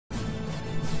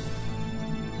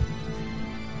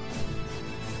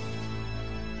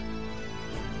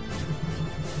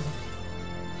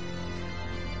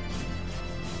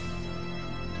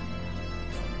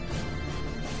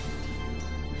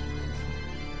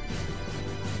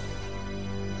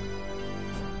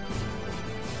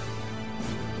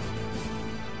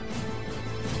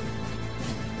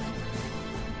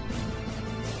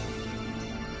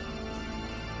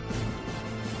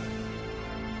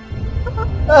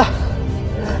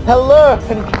Hello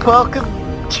and welcome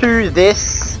to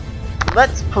this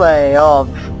Let's Play of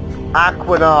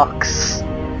AquaNox.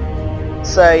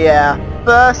 So yeah,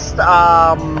 first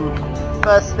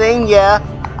thing,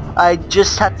 I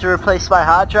just had to replace my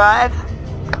hard drive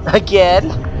again,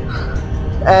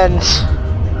 and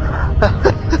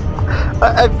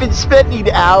I've been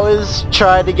spending hours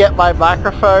trying to get my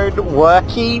microphone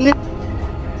working,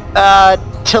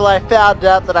 till I found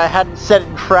out that I hadn't set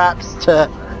in Fraps to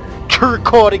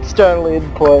record external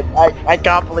input. I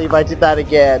can't believe I did that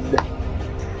again.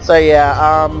 So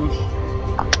yeah,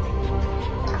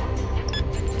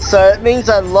 so it means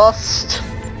I lost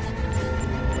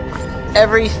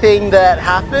everything that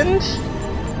happened.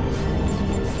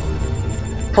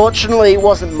 Fortunately, it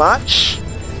wasn't much.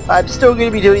 I'm still going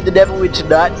to be doing the Neverwinter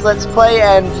Nights Let's Play,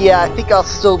 and yeah, I think I'll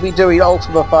still be doing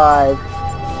Ultima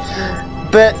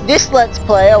 5. But this Let's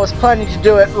Play, I was planning to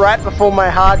do it right before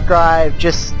my hard drive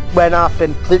just went up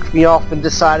and flipped me off and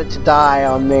decided to die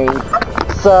on me.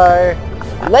 So,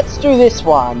 let's do this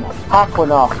one,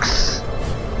 AquaNox.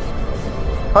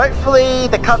 Hopefully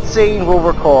the cutscene will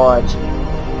record.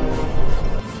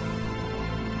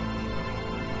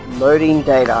 Loading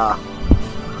data.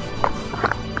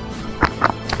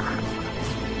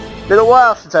 Been a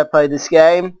while since I played this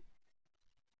game.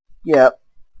 Yep.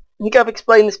 I think I've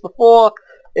explained this before.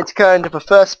 It's kind of a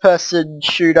first-person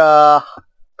shooter,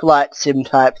 flight sim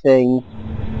type thing.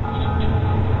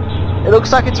 It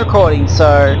looks like it's recording,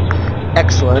 so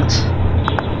excellent.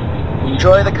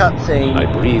 Enjoy the cutscene. I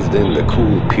breathed in the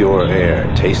cool, pure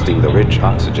air, tasting the rich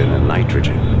oxygen and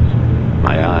nitrogen.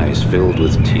 My eyes filled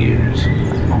with tears.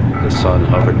 The sun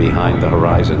hovered behind the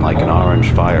horizon like an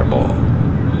orange fireball.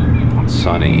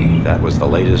 Sunny, that was the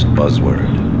latest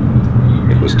buzzword.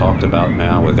 It was talked about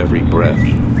now with every breath,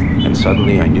 and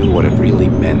suddenly I knew what it really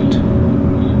meant.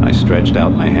 I stretched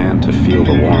out my hand to feel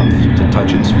the warmth, to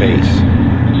touch its face.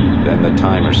 Then the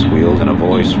timer squealed and a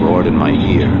voice roared in my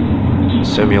ear.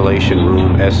 Simulation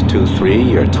room S23,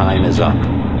 your time is up.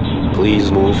 Please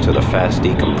move to the fast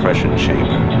decompression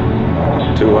chamber.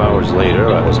 2 hours later,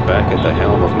 I was back at the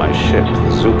helm of my ship,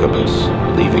 the Zukabus,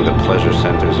 leaving the pleasure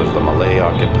centers of the Malay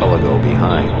archipelago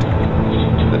behind.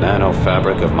 The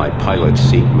nano-fabric of my pilot's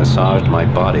seat massaged my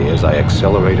body as I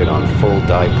accelerated on full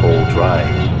dipole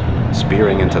drive,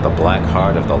 spearing into the black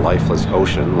heart of the lifeless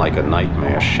ocean like a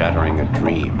nightmare shattering a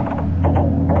dream.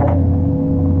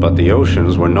 But the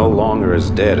oceans were no longer as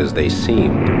dead as they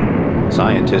seemed.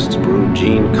 Scientists brewed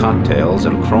gene cocktails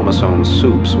and chromosome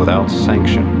soups without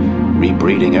sanction,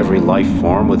 rebreeding every life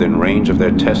form within range of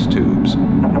their test tubes.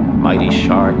 Mighty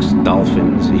sharks,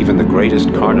 dolphins, even the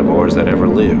greatest carnivores that ever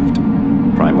lived.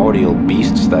 Primordial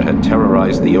beasts that had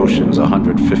terrorized the oceans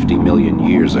 150 million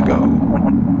years ago.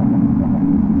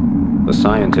 The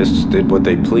scientists did what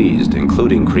they pleased,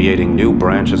 including creating new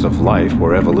branches of life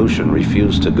where evolution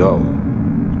refused to go.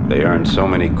 They earned so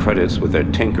many credits with their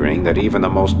tinkering that even the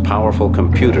most powerful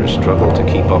computers struggled to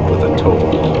keep up with the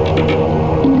total.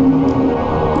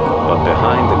 But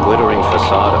behind the glittering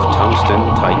facade of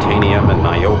tungsten, titanium, and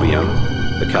niobium,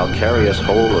 the calcareous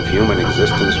whole of human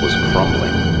existence was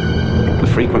crumbling. The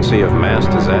frequency of mass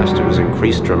disasters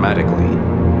increased dramatically.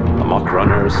 Amok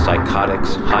runners,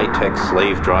 psychotics, high-tech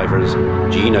slave drivers,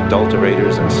 gene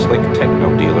adulterators, and slick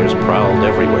techno dealers prowled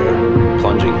everywhere,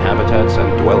 plunging habitats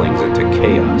and dwellings into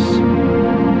chaos.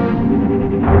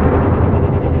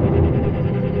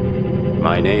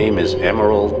 My name is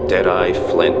Emerald Deadeye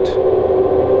Flint.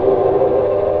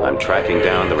 I'm tracking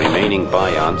down the remaining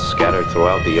bionts scattered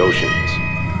throughout the oceans.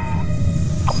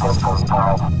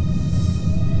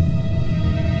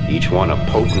 Each one a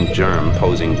potent germ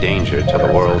posing danger to the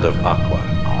world of Aqua.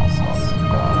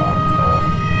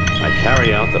 I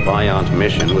carry out the Biont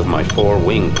mission with my 4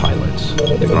 wing pilots,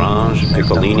 Desgrange,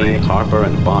 Piccolini, Harper,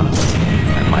 and Bonham,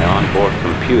 and my onboard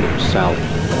computer, Sally.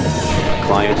 My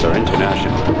clients are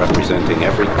international, representing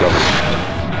every government.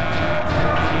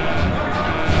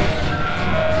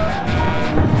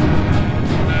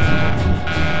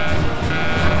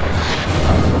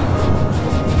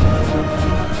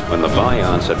 When the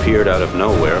Bionts appeared out of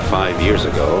nowhere 5 years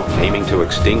ago, aiming to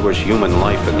extinguish human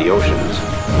life in the oceans,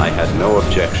 I had no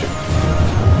objection.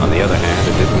 On the other hand,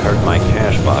 it didn't hurt my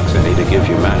cash box any to give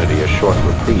humanity a short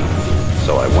reprieve,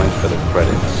 so I went for the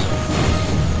credits.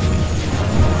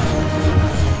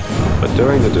 But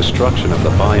during the destruction of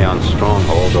the Biont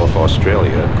stronghold off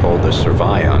Australia, called the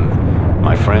Survion,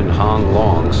 my friend Hong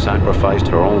Long sacrificed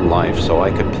her own life so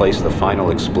I could place the final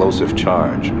explosive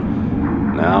charge.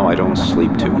 Now I don't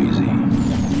sleep too easy.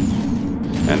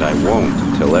 And I won't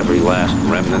until every last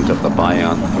remnant of the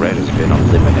Biont threat has been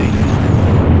eliminated.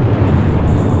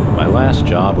 My last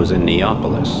job was in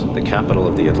Neapolis, the capital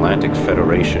of the Atlantic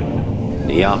Federation.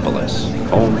 Neapolis,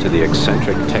 home to the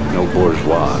eccentric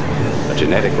techno-bourgeois, a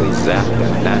genetically zapped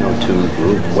and nano-tuned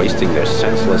group wasting their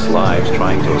senseless lives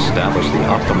trying to establish the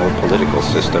optimal political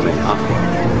system in Aqua.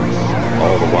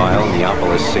 All the while,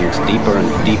 Neapolis sinks deeper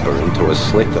and deeper into a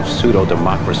slick of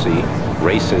pseudo-democracy,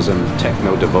 racism,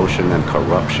 techno-devotion, and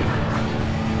corruption.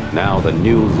 Now the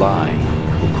new line,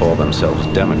 who call themselves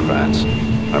Democrats,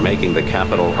 are making the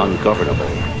capital ungovernable,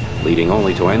 leading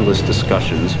only to endless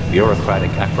discussions,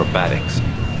 bureaucratic acrobatics,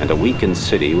 and a weakened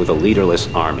city with a leaderless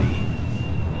army.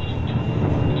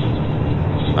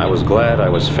 I was glad I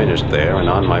was finished there and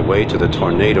on my way to the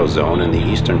tornado zone in the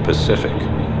Eastern Pacific.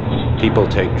 People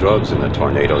take drugs in the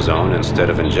tornado zone instead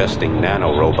of ingesting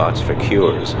nanorobots for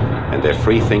cures, and their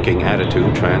free-thinking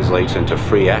attitude translates into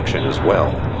free action as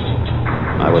well.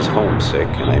 I was homesick,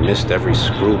 and I missed every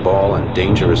screwball and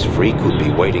dangerous freak who'd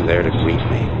be waiting there to greet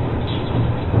me.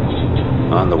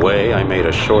 On the way, I made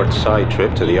a short side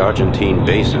trip to the Argentine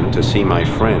basin to see my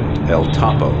friend, El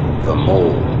Topo, the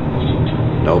mole.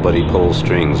 Nobody pulls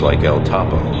strings like El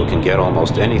Topo, who can get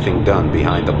almost anything done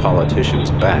behind the politicians'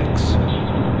 backs.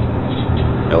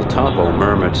 El Topo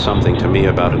murmured something to me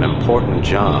about an important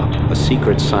job, a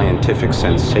secret scientific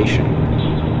sensation.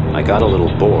 I got a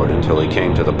little bored until he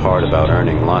came to the part about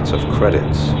earning lots of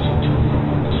credits.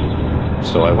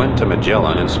 So I went to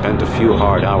Magellan and spent a few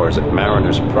hard hours at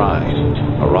Mariner's Pride,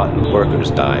 a rotten workers'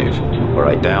 dive, where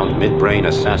I downed mid-brain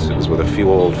assassins with a few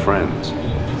old friends.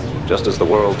 Just as the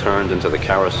world turned into the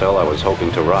carousel I was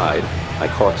hoping to ride, I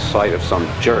caught sight of some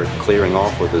jerk clearing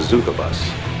off with a Zuka bus.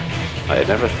 I had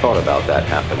never thought about that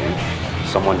happening,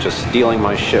 someone just stealing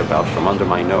my ship out from under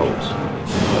my nose.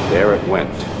 But there it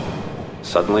went.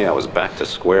 Suddenly I was back to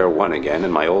square one again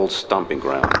in my old stomping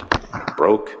ground,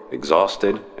 broke,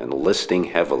 exhausted, and listing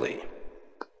heavily.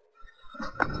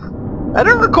 I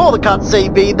don't recall the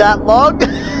cutscene being that long.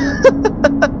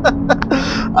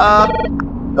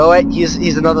 Oh wait,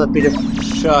 here's another bit of...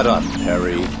 Shut up,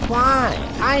 Perry. Why?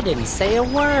 I didn't say a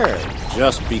word.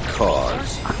 Just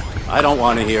because. I don't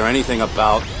want to hear anything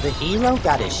about... The hero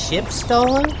got his ship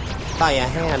stolen? By a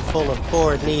handful of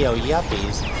poor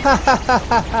neo-yuppies.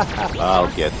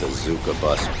 I'll get the Zuka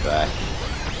bus back.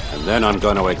 And then I'm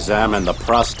going to examine the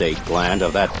prostate gland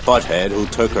of that butthead who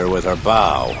took her with her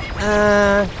bow.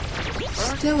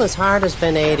 Still as hard as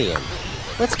vanadium.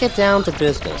 Let's get down to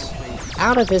business.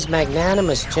 Out of his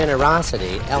magnanimous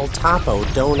generosity, El Topo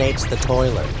donates the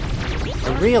toilet.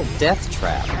 A real death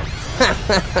trap.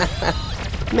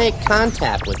 Make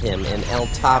contact with him in El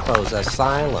Topo's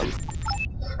asylum.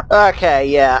 Okay,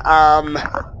 yeah,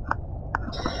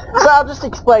 so I'll just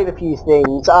explain a few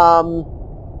things.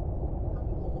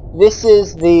 This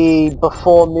is the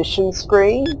before mission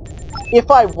screen. If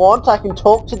I want, I can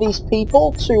talk to these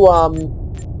people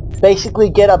to, basically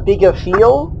get a bigger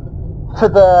feel for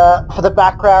the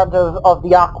background of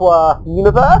the Aqua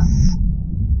universe.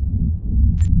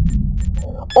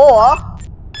 Or,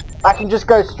 I can just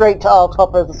go straight to El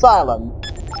Topo's asylum.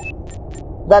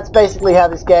 That's basically how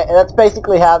this game. That's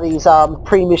basically how these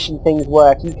pre-mission things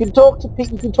work. You can talk to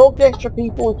extra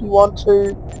people if you want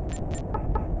to.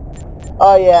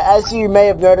 Oh yeah, as you may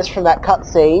have noticed from that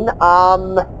cutscene,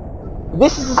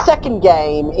 this is the second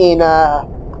game in.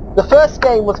 The first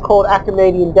game was called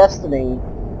Academonian Destiny,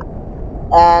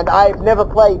 and I've never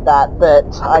played that,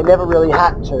 but I never really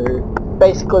had to.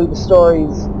 Basically, the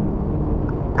story's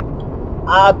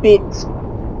a bit.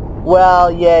 Well,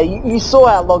 yeah, you saw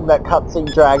how long that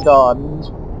cutscene dragged on.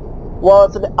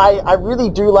 Well, I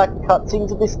really do like the cutscenes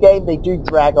of this game. They do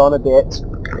drag on a bit.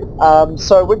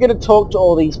 So we're going to talk to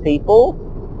all these people.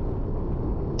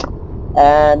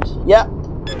 And, yeah.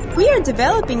 We are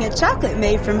developing a chocolate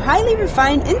made from highly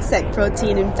refined insect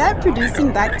protein and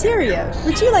fat-producing bacteria.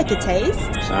 Would you like a taste?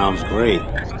 Sounds great.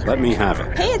 Let me have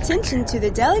it. Pay attention to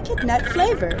the delicate nut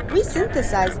flavor. We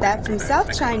synthesized that from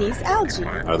South Chinese algae.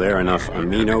 Are there enough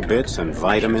amino bits and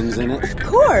vitamins in it? Of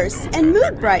course, and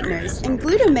mood brighteners, and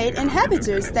glutamate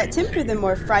inhibitors that temper the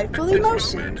more frightful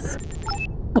emotions.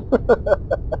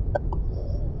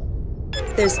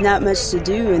 There's not much to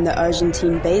do in the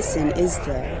Argentine basin, is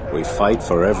there? We fight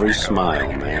for every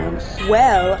smile, ma'am.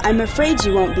 Well, I'm afraid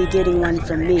you won't be getting one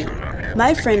from me.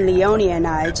 My friend Leone and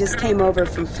I just came over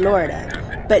from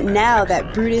Florida, but now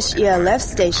that brutish ELF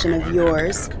station of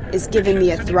yours is giving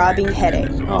me a throbbing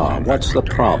headache. What's the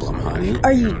problem, honey?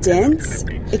 Are you dense?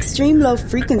 Extreme low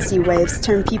frequency waves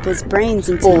turn people's brains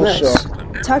into mush.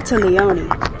 Talk to Leone.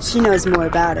 She knows more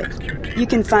about it. You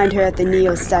can find her at the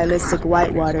Neo-Stylistic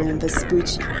Whitewater in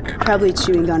Vespucci, probably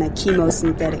chewing on a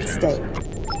chemosynthetic steak.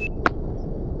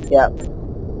 Yeah.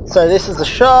 So this is a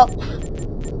shop.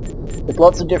 with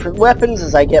lots of different weapons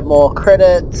as I get more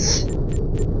credits.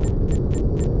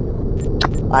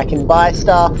 I can buy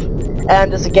stuff,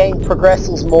 and as the game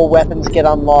progresses, more weapons get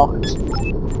unlocked.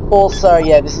 Also,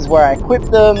 yeah, this is where I equip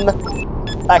them.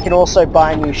 I can also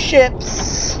buy new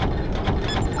ships.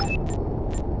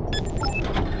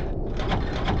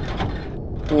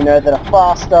 You know, that are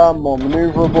faster, more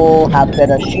maneuverable, have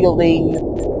better shielding.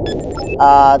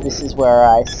 This is where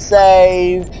I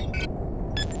save.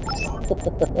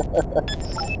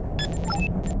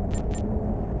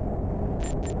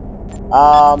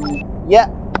 Yeah,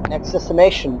 next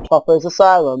destination, Toppo's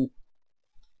Asylum.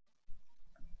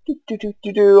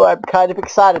 I'm kind of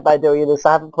excited by doing this.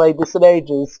 I haven't played this in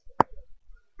ages.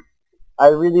 I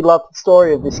really love the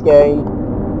story of this game.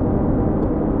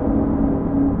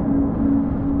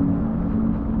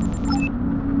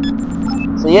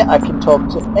 So yeah, I can talk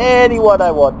to anyone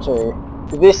I want to.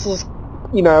 This is,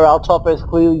 you know, El Topo is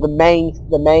clearly the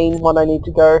main one I need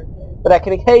to go. But I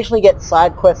can occasionally get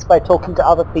side quests by talking to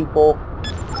other people.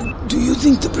 Do you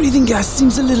think the breathing gas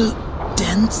seems a little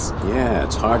dense? Yeah,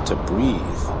 it's hard to breathe.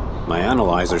 My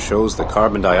analyzer shows the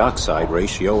carbon dioxide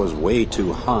ratio is way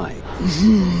too high.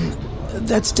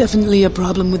 That's definitely a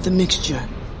problem with the mixture.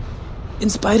 In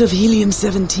spite of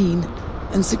helium-17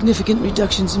 and significant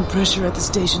reductions in pressure at the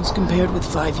stations compared with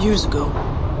 5 years ago,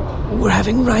 we're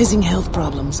having rising health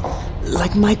problems,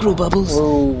 like microbubbles,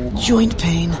 joint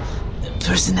pain,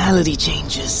 personality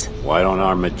changes. Why don't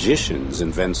our magicians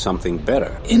invent something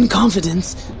better? In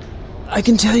confidence, I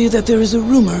can tell you that there is a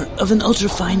rumor of an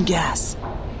ultrafine gas,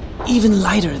 even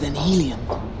lighter than helium.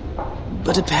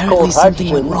 But apparently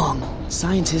something went wrong.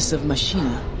 Scientists of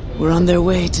Machina were on their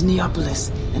way to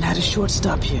Neapolis and had a short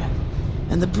stop here,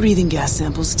 and the breathing gas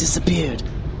samples disappeared.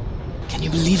 Can you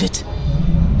believe it?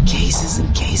 Cases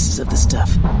and cases of the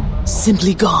stuff,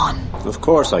 simply gone. Of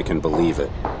course I can believe it.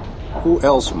 Who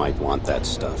else might want that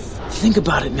stuff? Think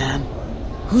about it, man.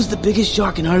 Who's the biggest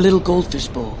shark in our little goldfish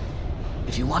bowl?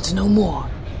 If you want to know more,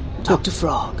 talk to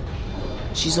Frog.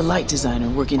 She's a light designer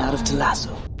working out of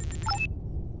Talasso.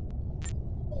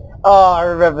 Oh, I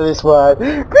remember this one.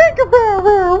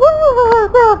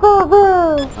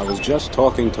 I was just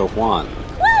talking to Juan.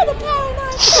 Quite a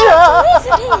paranoid character,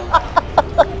 isn't he?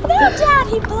 No doubt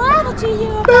he blabbered to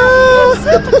you about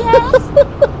the super gas.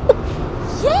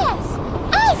 Yes,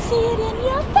 I see it in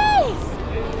your face.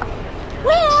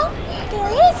 Well,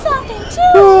 there is something to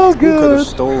it. Who could have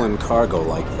stolen cargo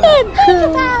like that? Think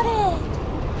about it.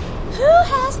 Who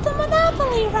has the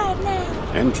monopoly right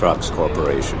now? Entrox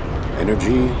Corporation.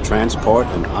 Energy, transport,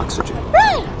 and oxygen.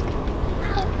 Right.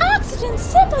 And oxygen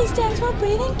simply stands for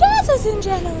breathing gases in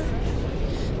general.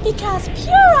 Because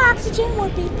pure oxygen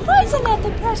would be poison at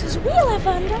the pressures we live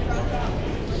under.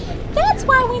 That's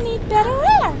why we need better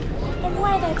air. And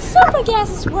why that super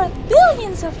gas is worth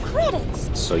billions of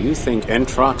credits. So you think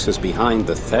Entrox is behind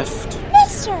the theft?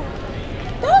 Mister,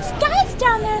 those guys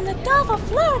down there in the Gulf of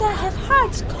Florida have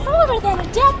hearts colder than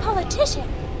a dead politician.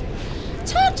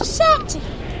 Talk to Shakti.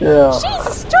 Yeah. She's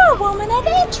a store woman at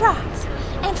Entrox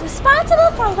and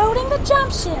responsible for loading the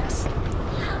jump ships.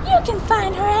 You can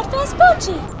find her at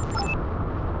Vespucci.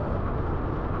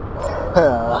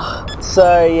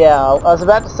 So yeah, I was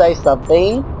about to say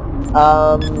something.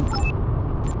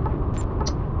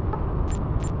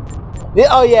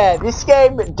 Oh yeah, this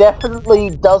game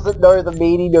definitely doesn't know the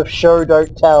meaning of show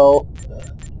don't tell.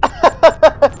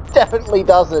 Definitely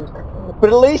doesn't.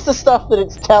 But at least the stuff that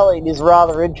it's telling is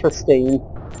rather interesting.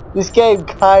 This game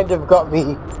kind of got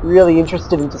me really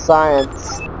interested into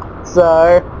science.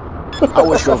 So... How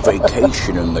was your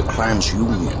vacation in the Clans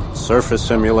Union? Surface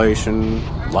simulation,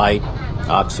 light,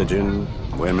 oxygen,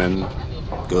 women,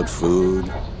 good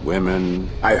food, women.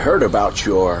 I heard about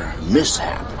your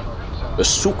mishap. The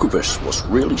succubus was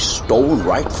really stolen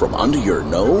right from under your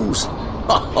nose?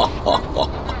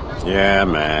 Yeah,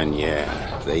 man,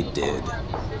 yeah, they did.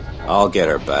 I'll get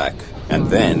her back. And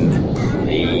then...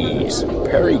 Please,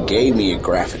 Perry gave me a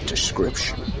graphic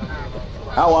description.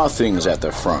 How are things at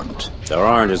the front? There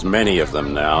aren't as many of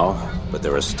them now, but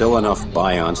there are still enough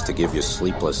bions to give you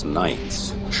sleepless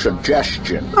nights.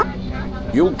 Suggestion.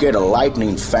 You'll get a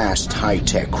lightning-fast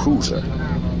high-tech cruiser.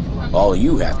 All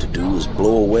you have to do is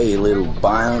blow away a little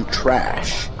bion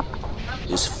trash.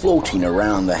 It's floating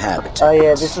around the habitat. Oh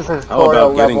yeah, this is a How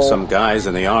about getting level. some guys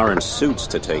in the orange suits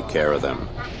to take care of them?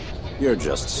 You're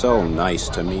just so nice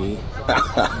to me.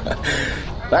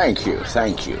 Thank you.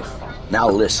 Now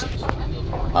listen.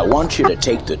 I want you to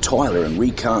take the toiler and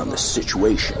recon the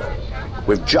situation.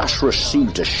 We've just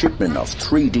received a shipment of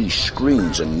 3D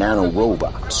screens and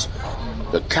nanorobots.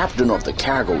 The captain of the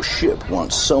cargo ship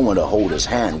wants someone to hold his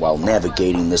hand while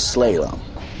navigating the slalom.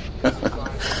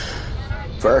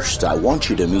 First, I want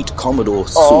you to meet Commodore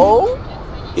Sue.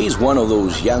 Oh? He's one of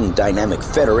those young, dynamic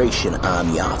Federation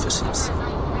Army officers.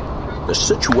 The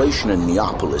situation in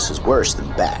Neapolis is worse than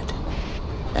bad.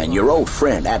 And your old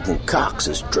friend, Admiral Cox,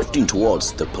 is drifting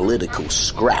towards the political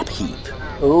scrap heap.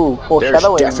 Ooh, There's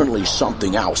foreshadowing. definitely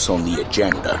something else on the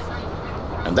agenda.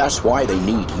 And that's why they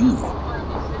need you.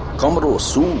 Commodore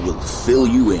Sue will fill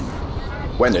you in.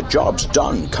 When the job's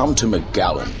done, come to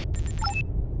McGallen.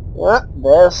 Yeah,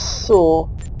 there's Sue.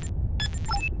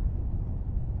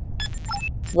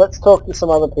 Let's talk to some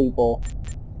other people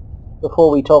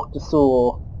before we talk to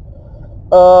Sue.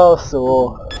 Oh,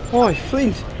 Sue. Oi,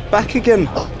 Flint, back again.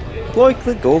 Like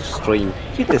the Gulf Stream,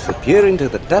 you disappear into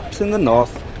the depths in the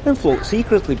north and float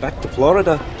secretly back to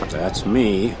Florida. That's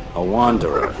me, a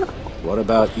wanderer. What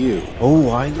about you? Oh,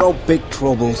 I got big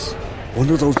troubles. One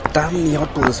of those damn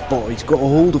Neapolis boys got a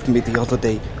hold of me the other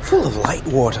day, full of light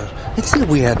water, and said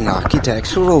we had an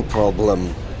architectural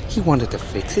problem. He wanted to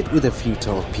fix it with a few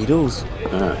torpedoes.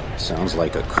 Sounds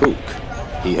like a kook.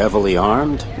 He heavily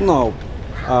armed? No.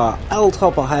 El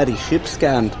Topo had his ship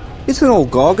scanned. It's an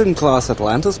old Gorgon-class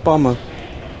Atlantis bomber.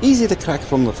 Easy to crack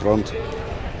from the front.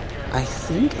 I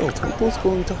think El Topo's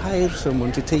going to hire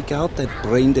someone to take out that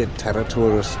brain-dead terror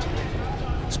tourist.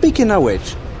 Speaking of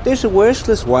which, there's a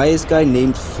worthless wise guy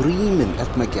named Freeman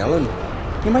at Magellan.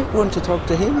 You might want to talk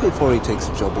to him before he takes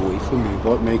the job away from you.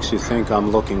 What makes you think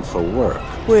I'm looking for work?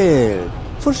 Well,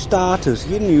 for starters,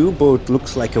 your new boat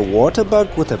looks like a water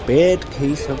bug with a bad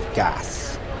case of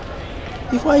gas.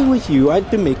 If I was you, I'd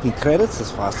be making credits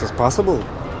as fast as possible.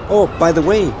 Oh, by the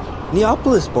way,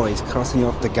 Neapolis boys crossing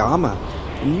off the Gamma.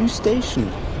 A new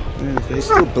station. They're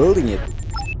still building it.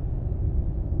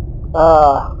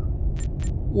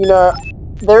 You know,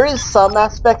 there is some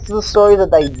aspects of the story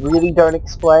that they really don't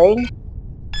explain.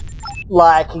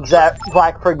 Like,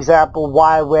 for example,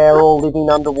 why we're all living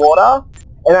underwater.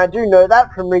 And I do know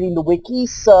that from reading the wiki,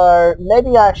 so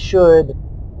maybe I should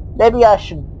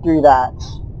do that.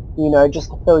 You know, just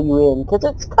to fill you in, because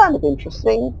it's kind of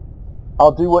interesting.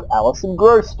 I'll do what Alison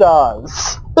Gross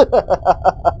does.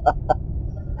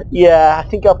 Yeah, I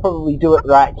think I'll probably do it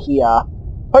right here.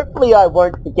 Hopefully I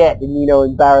won't forget and, you know,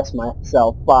 embarrass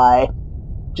myself by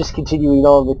just continuing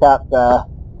on without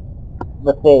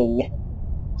the thing.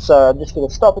 So I'm just going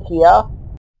to stop it here.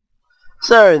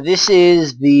 So this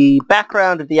is the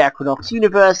background of the AquaNox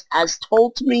universe as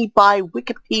told to me by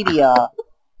Wikipedia.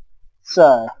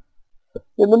 So,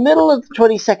 in the middle of the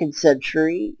 22nd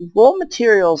century, raw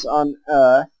materials on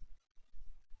Earth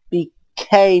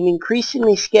became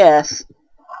increasingly scarce,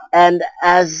 and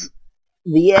as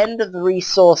the end of the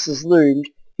resources loomed,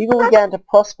 people began to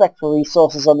prospect for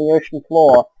resources on the ocean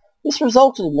floor. This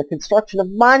resulted in the construction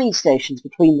of mining stations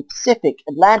between the Pacific,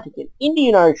 Atlantic, and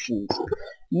Indian Oceans.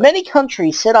 Many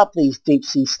countries set up these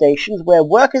deep-sea stations where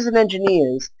workers and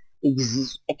engineers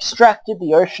extracted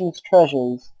the ocean's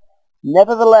treasures.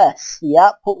 Nevertheless, the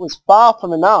output was far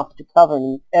from enough to cover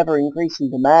an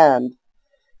ever-increasing demand.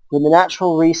 When the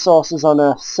natural resources on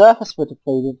Earth's surface were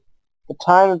depleted, the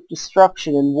time of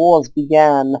destruction and wars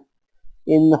began.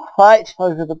 In the fight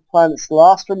over the planet's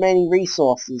last remaining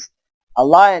resources,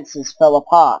 alliances fell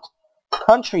apart,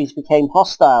 countries became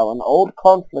hostile, and old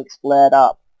conflicts flared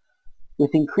up.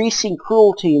 With increasing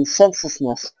cruelty and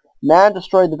senselessness, man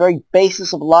destroyed the very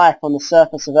basis of life on the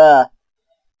surface of Earth.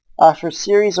 After a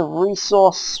series of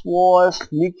resource wars,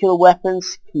 nuclear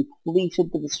weapons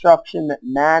completed the destruction that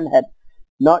man had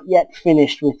not yet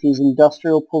finished with his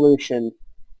industrial pollution.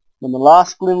 When the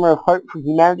last glimmer of hope for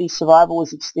humanity's survival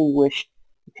was extinguished,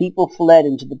 the people fled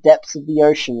into the depths of the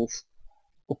oceans.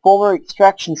 The former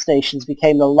extraction stations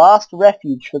became the last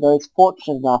refuge for those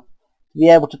fortunate enough to be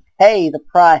able to pay the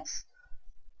price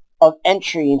of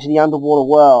entry into the underwater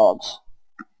world.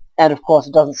 And of course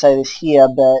it doesn't say this here,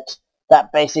 but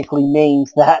that basically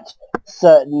means that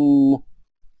certain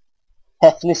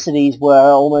ethnicities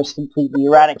were almost completely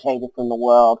eradicated from the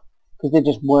world, because there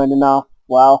just weren't enough,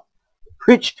 well,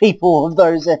 rich people of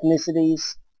those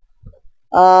ethnicities.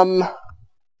 The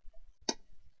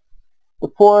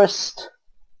poorest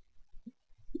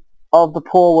of the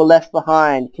poor were left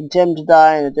behind, condemned to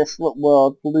die in a desolate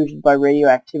world polluted by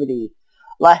radioactivity.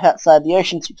 Life outside the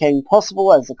oceans became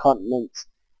impossible as the continents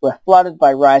were flooded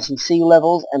by rising sea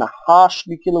levels, and a harsh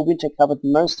nuclear winter covered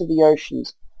most of the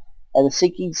oceans and the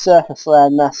sinking surface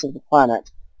land mass of the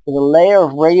planet, with a layer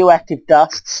of radioactive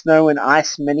dust, snow, and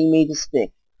ice many meters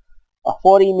thick. A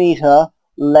 40-meter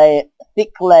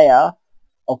thick layer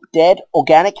of dead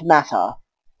organic matter,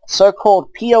 a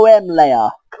so-called POM layer,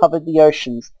 covered the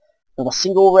oceans. Not a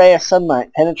single ray of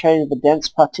sunlight penetrated the dense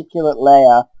particulate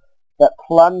layer that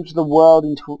plunged the world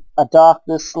into a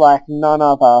darkness like none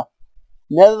other.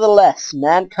 Nevertheless,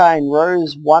 mankind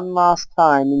rose one last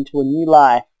time into a new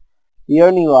life, the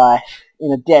only life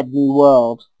in a dead new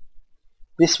world.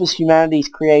 This was humanity's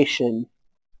creation,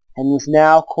 and was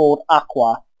now called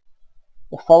Aqua.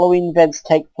 The following events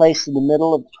take place in the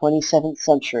middle of the 27th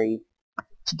century.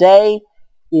 Today,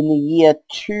 in the year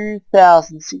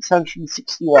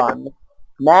 2661,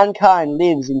 mankind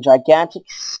lives in gigantic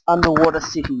underwater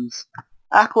cities.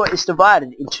 Aqua is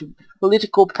divided into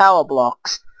political power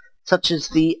blocks, such as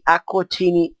the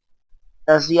Aquitania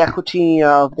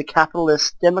of the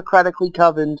capitalist, democratically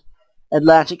governed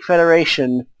Atlantic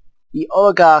Federation, the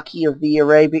oligarchy of the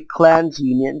Arabic Clans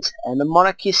Union, and the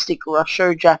monarchistic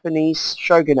Russo-Japanese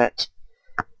shogunate.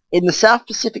 In the South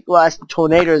Pacific lies the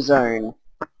Tornado Zone,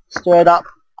 stirred up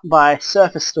by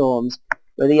surface storms,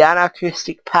 where the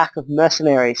anarchistic pack of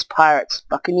mercenaries, pirates,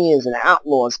 buccaneers, and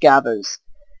outlaws gathers,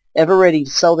 ever ready to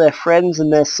sell their friends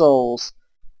and their souls.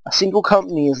 A single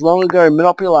company has long ago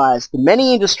monopolized the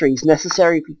many industries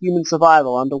necessary for human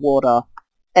survival underwater,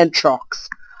 Entrox,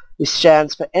 which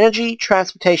stands for Energy,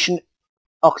 Transportation,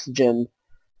 Oxygen.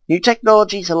 New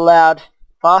technologies allowed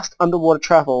fast underwater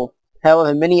travel.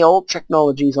 However, many old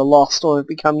technologies are lost or have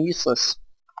become useless.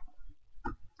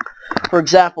 For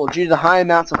example, due to the high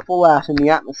amounts of fallout in the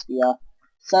atmosphere,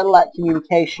 satellite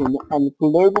communication and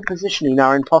global positioning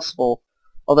are impossible,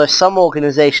 although some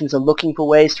organizations are looking for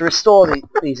ways to restore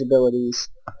these abilities.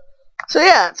 So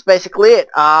yeah, that's basically it.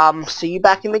 See you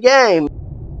back in the game.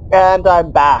 And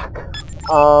I'm back.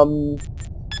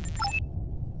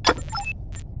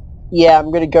 Yeah,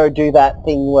 I'm gonna go do that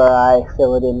thing where I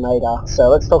fill it in later. So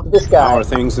let's talk to this guy. How are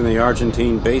things in the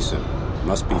Argentine basin?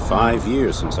 Must be 5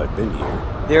 years since I've been here.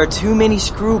 There are too many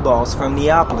screwballs from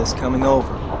Neapolis coming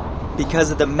over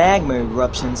because of the magma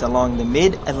eruptions along the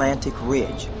mid-Atlantic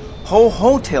ridge. Whole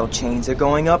hotel chains are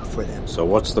going up for them. So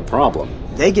what's the problem?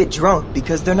 They get drunk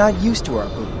because they're not used to our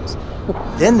booze.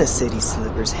 Then the city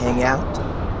slickers hang out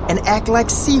and act like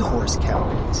seahorse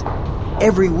cowboys.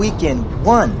 Every weekend,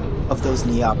 one of those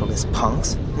Neapolis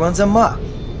punks runs amok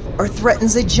or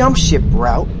threatens a jump ship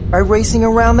route by racing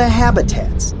around their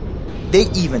habitats. They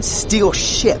even steal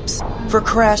ships for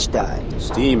crash dives.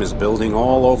 Steam is building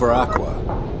all over Aqua.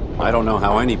 I don't know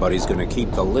how anybody's gonna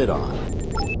keep the lid on.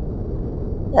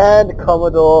 And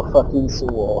Commodore fucking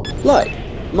Sewell. Light,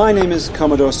 my name is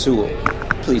Commodore Sewell.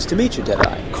 Pleased to meet you,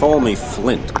 Deadeye. Call me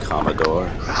Flint, Commodore.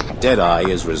 Deadeye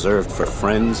is reserved for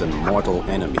friends and mortal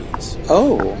enemies.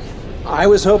 Oh, I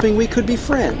was hoping we could be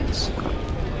friends.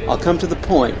 I'll come to the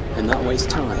point and not waste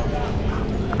time.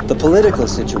 The political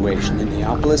situation in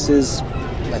Neapolis is,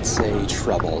 let's say,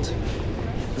 troubled.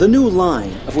 The new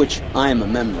line, of which I am a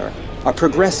member, are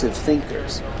progressive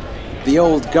thinkers. The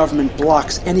old government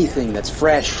blocks anything that's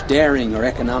fresh, daring, or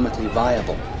economically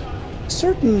viable.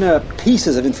 Certain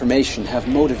pieces of information have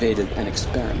motivated an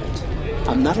experiment.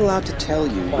 I'm not allowed to tell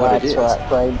you what it is,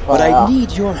 but I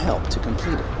need your help to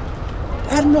complete it.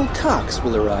 Admiral Cox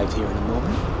will arrive here in a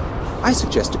moment. I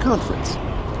suggest a conference.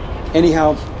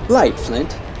 Anyhow, Light,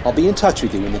 Flint. I'll be in touch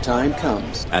with you when the time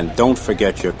comes. And don't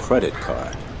forget your credit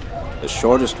card. The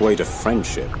shortest way to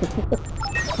friendship.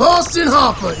 Boston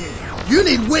Harper here. You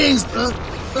need wings, huh?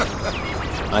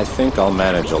 I think I'll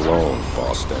manage alone,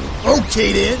 Boston.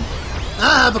 Okay then.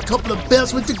 I have a couple of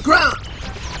belts with the ground.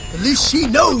 At least she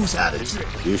knows how to trick.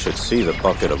 You should see the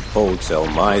bucket of boats El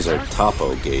Miser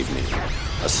Topo gave me.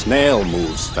 A snail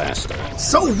moves faster.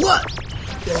 So what?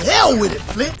 The hell with it,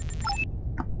 Flint.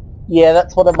 Yeah,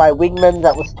 that's one of my wingmen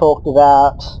that was talked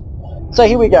about. So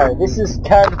here we go. This is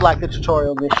kind of like the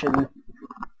tutorial mission.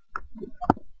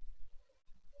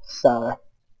 So.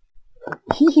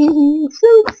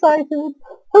 So excited.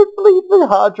 Hopefully the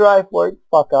hard drive won't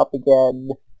fuck up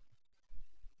again.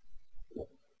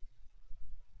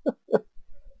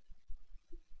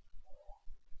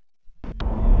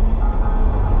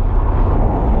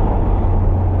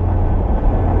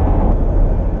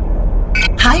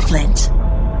 Hi, Flint.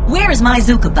 Where is my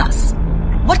Zuka bus?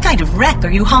 What kind of wreck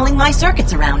are you hauling my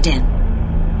circuits around in?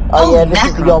 Oh yeah, this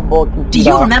is the onboard computer. Do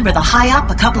you remember the high-up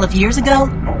a couple of years ago?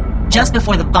 Just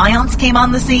before the Bionts came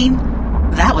on the scene?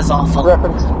 That was awful.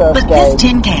 But this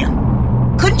tin can.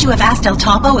 Couldn't you have asked El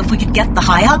Topo if we could get the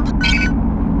high-up?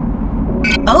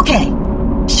 Okay.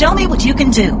 Show me what you can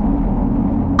do.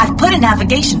 I've put a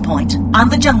navigation point on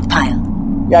the junk pile.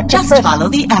 Yeah, just follow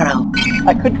the arrow.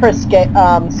 I could press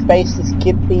space to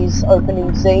skip these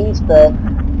opening scenes, but...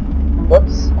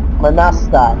 Whoops. My mouse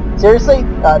died. Seriously?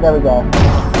 There we go.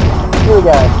 Here we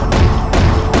go.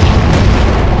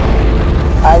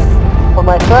 For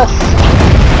my first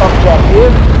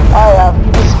objective, I have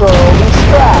to destroy all these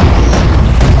traps.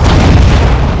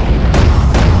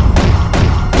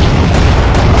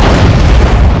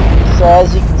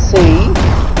 as you can see,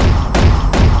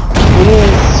 it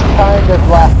is kind of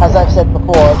like, as I've said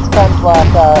before, it's kind of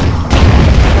like a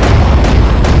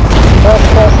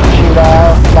first-person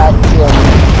shooter that's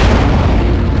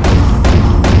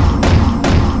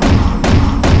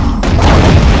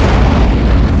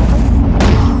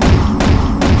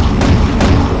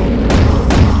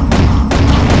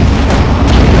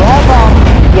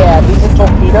yeah, these are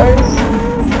torpedoes.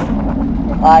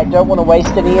 I don't want to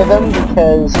waste any of them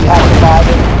because you have to buy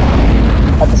them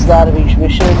at the start of each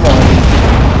mission,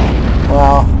 and,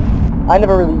 well, I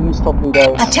never really use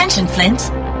torpedoes. Attention,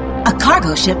 Flint. A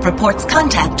cargo ship reports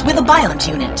contact with a violent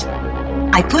unit.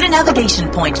 I put a navigation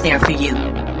point there for you.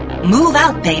 Move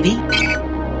out, baby.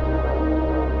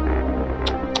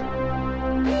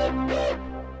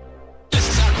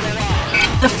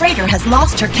 The freighter has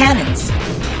lost her cannons.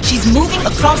 She's moving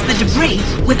across the debris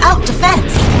without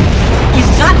defense.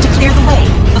 You've got to clear the way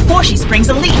before she springs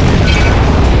a leak.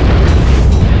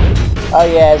 Oh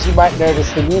yeah, as you might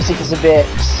notice, the music is a bit,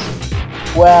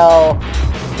 well,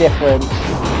 different.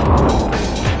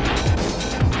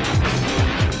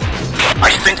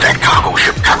 I think that cargo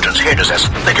ship captain's head is as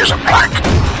thick as a plank.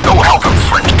 Go help him,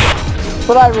 Flint.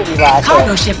 But I really like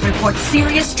Cargo ship reports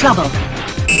serious trouble.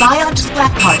 Biont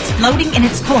scrap parts floating in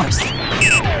its course.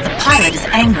 The pilot is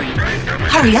angry.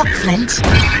 Hurry up, Flint.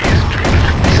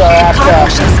 So Cargo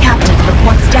ship's captain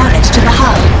reports damage to the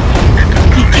hull.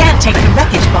 He can't take the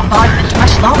wreckage bombardment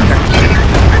much longer.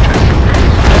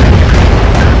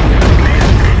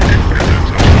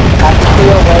 I have to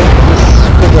clear away from this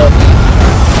frigate.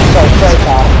 Sorry,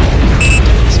 freighter.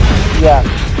 Yeah.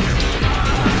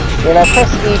 Then I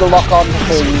press E to lock on to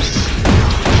things.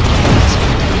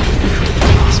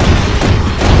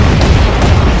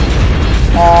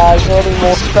 Is there any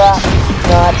more scrap?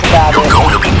 No, that's about it. You're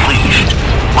going to be pleased.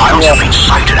 Miles have been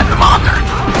sighted at the marker.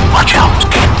 Watch out.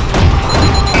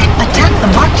 Attack the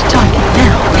marked target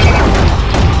now.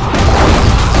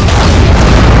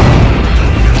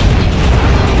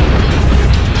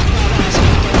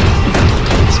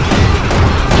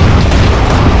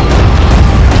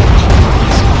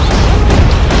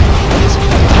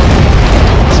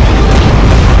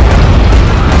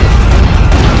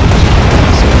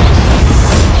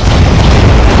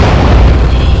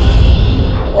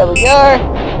 There we go.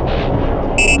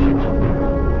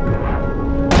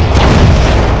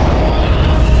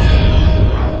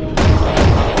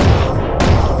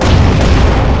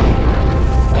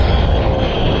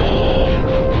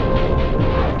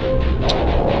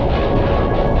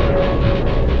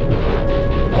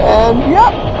 And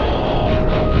yep,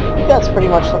 I think that's pretty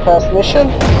much the first mission.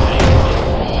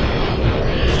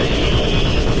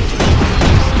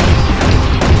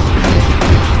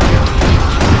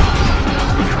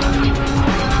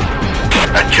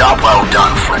 Job well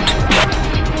done, Flint.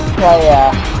 Oh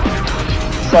yeah.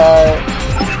 So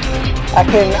I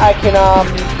can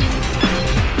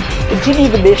continue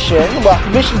the mission. Well, the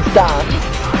mission's done.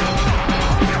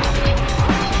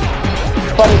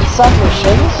 But in some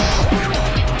missions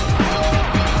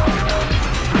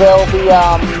there'll be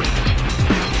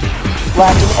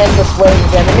like an endless wave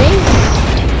of enemies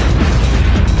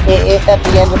at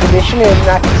the end of the mission, and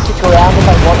I can stick around if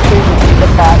I want to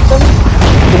fight them.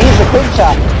 But here's the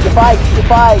clincher. If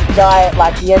I die at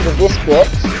like the end of this bit,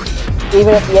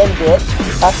 even at the end bit,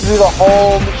 I have to do the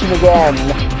whole mission again.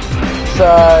 So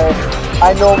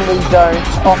I normally don't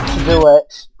opt to do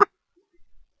it.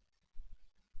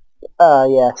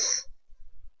 Yes.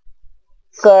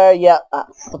 So yeah,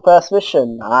 that's the first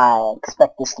mission. I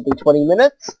expect this to be 20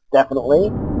 minutes, definitely.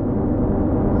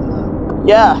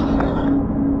 Yeah.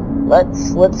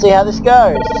 Let's see how this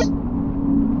goes.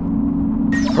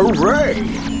 Hooray!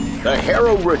 The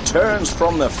hero returns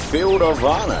from the field of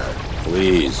honor.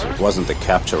 Please, it wasn't the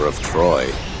capture of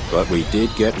Troy, but we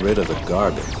did get rid of the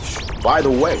garbage. By the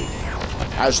way,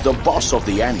 as the boss of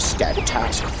the ANSCAT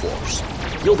task force,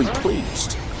 you'll be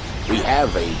pleased. We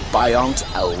have a Biont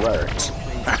alert.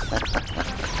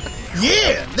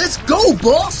 Yeah, let's go,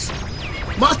 boss!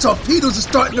 My torpedoes are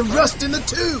starting to rust in the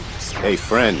tubes. Hey,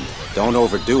 friend, don't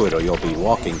overdo it or you'll be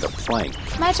walking the plank.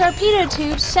 My torpedo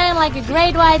tubes shine like a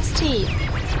great white's teeth.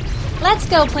 Let's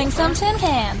go plink some tin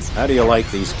cans. How do you like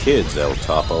these kids, El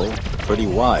Topo? Pretty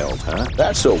wild, huh?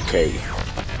 That's okay.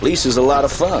 Lisa's a lot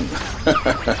of fun.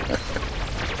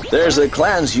 There's a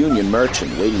Clans Union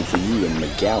merchant waiting for you in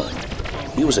McGowan.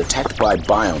 He was attacked by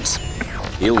Bionts.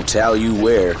 He'll tell you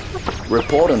where.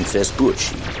 Report on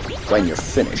Vespucci when you're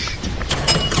finished.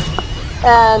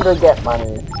 And I get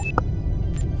money.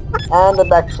 And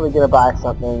I'm actually gonna buy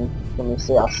something. Let me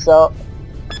see, I'll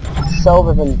sell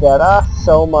the Vendetta,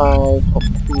 sell my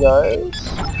torpedoes.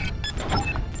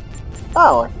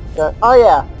 Oh, oh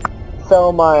yeah.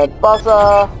 Sell my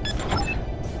buzzer.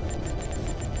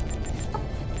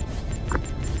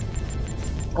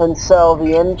 And sell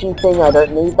the energy thing. I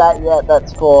don't need that yet.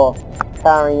 That's for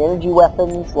powering energy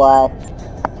weapons like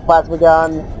plasma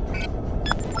gun.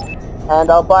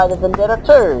 And I'll buy the Vendetta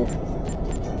too.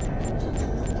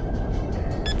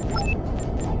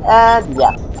 And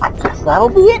yeah, I guess that'll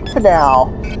be it for now.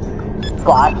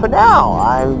 Bye for now.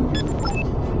 I'm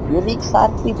really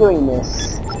excited to be doing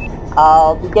this.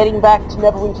 I'll be getting back to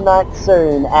Neverwinter Nights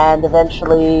soon, and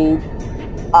eventually,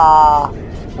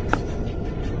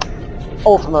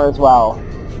 Ultima as well.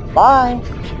 Bye!